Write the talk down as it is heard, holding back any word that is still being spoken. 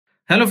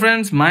Hello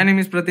friends, my name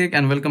is Pratik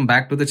and welcome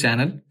back to the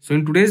channel. So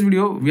in today's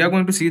video, we are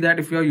going to see that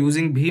if you are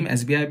using BHIM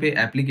SBI Pay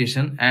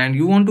application and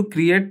you want to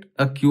create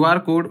a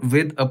QR code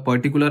with a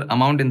particular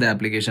amount in the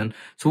application.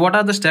 So what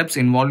are the steps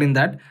involved in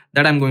that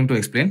I'm going to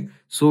explain.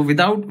 So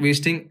without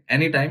wasting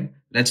any time,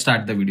 let's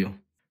start the video.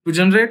 To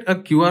generate a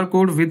QR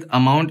code with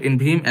amount in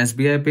BHIM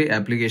SBI Pay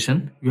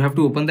application, you have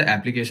to open the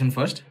application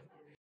first.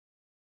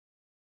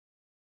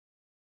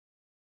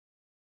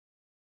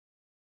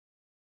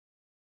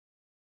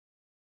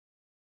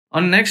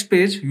 On next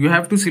page, you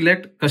have to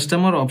select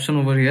customer option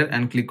over here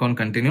and click on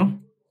continue.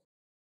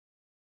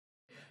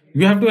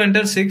 You have to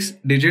enter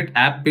 6-digit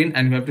app pin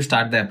and you have to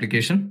start the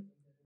application.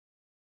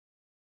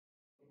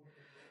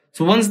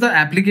 So once the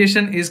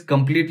application is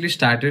completely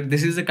started,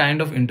 this is the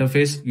kind of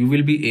interface you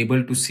will be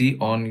able to see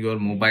on your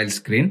mobile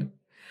screen.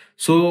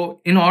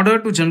 So in order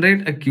to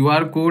generate a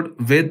QR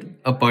code with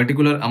a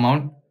particular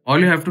amount, all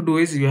you have to do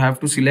is you have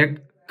to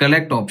select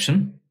collect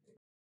option.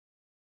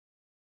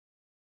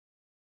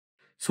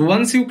 So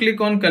once you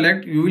click on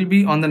collect, you will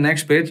be on the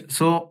next page.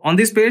 So on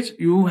this page,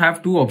 you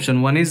have two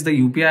options. One is the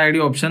UPI ID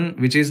option,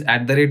 which is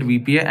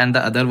 @VPA, and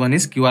the other one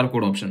is QR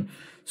code option.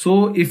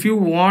 So if you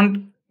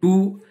want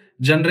to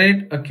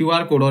generate a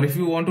QR code, or if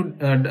you want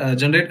to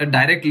generate a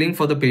direct link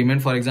for the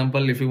payment, for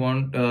example, if you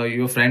want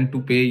your friend to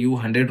pay you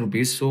 100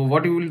 rupees. So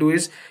what you will do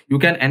is you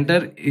can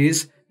enter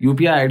his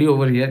UPI ID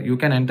over here. You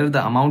can enter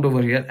the amount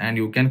over here and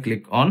you can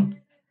click on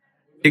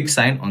tick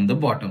sign on the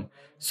bottom.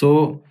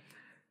 So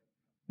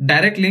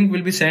direct link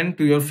will be sent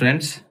to your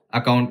friend's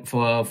account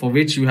for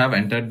which you have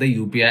entered the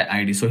UPI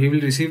ID. So he will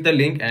receive the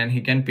link and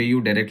he can pay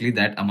you directly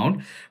that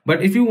amount.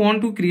 But if you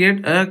want to create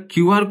a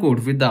QR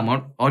code with the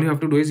amount, all you have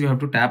to do is you have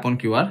to tap on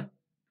QR.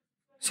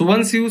 So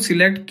once you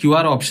select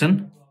QR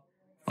option,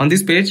 on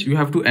this page, you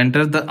have to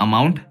enter the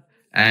amount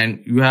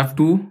and you have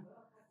to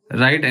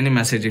write any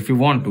message if you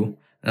want to.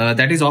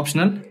 That is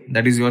optional.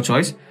 That is your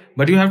choice.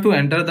 But you have to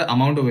enter the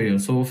amount over here.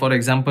 So for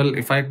example,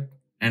 if I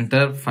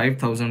enter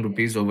 5,000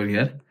 rupees over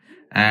here,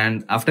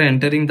 and after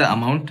entering the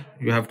amount,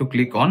 you have to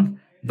click on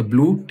the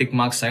blue tick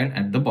mark sign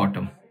at the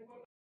bottom.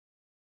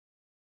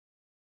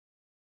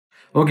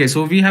 Okay,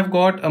 so we have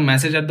got a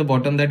message at the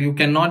bottom that you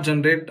cannot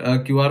generate a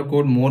QR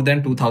code more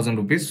than 2,000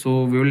 rupees.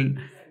 So we will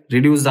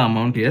reduce the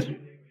amount here.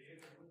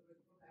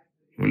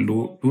 We'll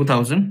do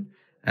 2,000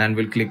 and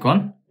we'll click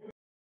on.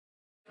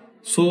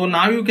 So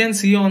now you can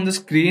see on the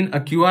screen a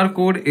QR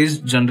code is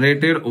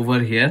generated over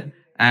here.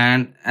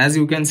 And as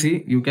you can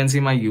see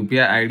my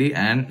UPI ID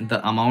and the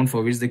amount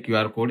for which the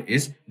QR code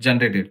is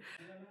generated.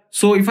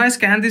 So if I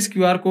scan this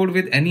QR code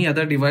with any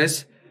other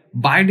device,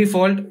 by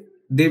default,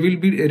 they will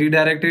be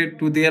redirected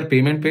to their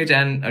payment page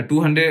and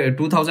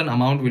 2,000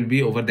 amount will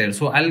be over there.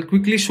 So I'll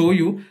quickly show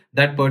you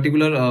that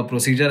particular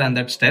procedure and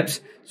that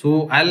steps.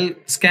 So I'll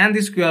scan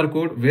this QR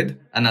code with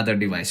another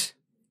device.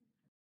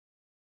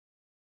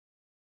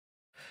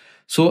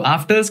 So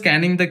after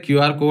scanning the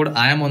QR code,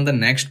 I am on the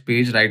next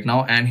page right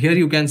now. And here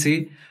you can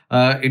see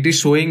it is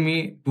showing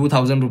me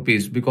 2,000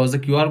 rupees because the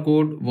QR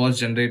code was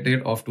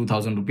generated of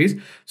 2,000 rupees.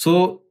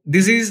 So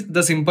this is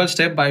the simple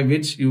step by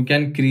which you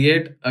can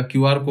create a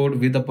QR code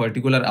with a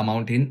particular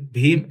amount in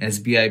BHIM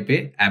SBI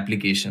Pay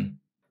application.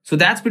 So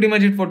that's pretty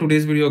much it for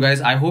today's video,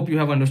 guys. I hope you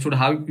have understood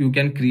how you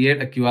can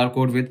create a QR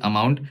code with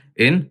amount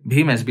in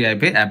BHIM SBI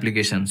Pay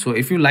application. So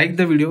if you like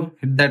the video,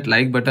 hit that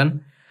like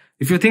button.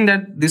 If you think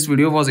that this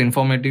video was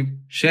informative,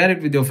 share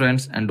it with your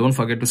friends and don't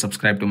forget to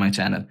subscribe to my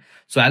channel.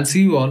 So I'll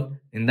see you all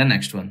in the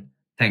next one.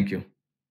 Thank you.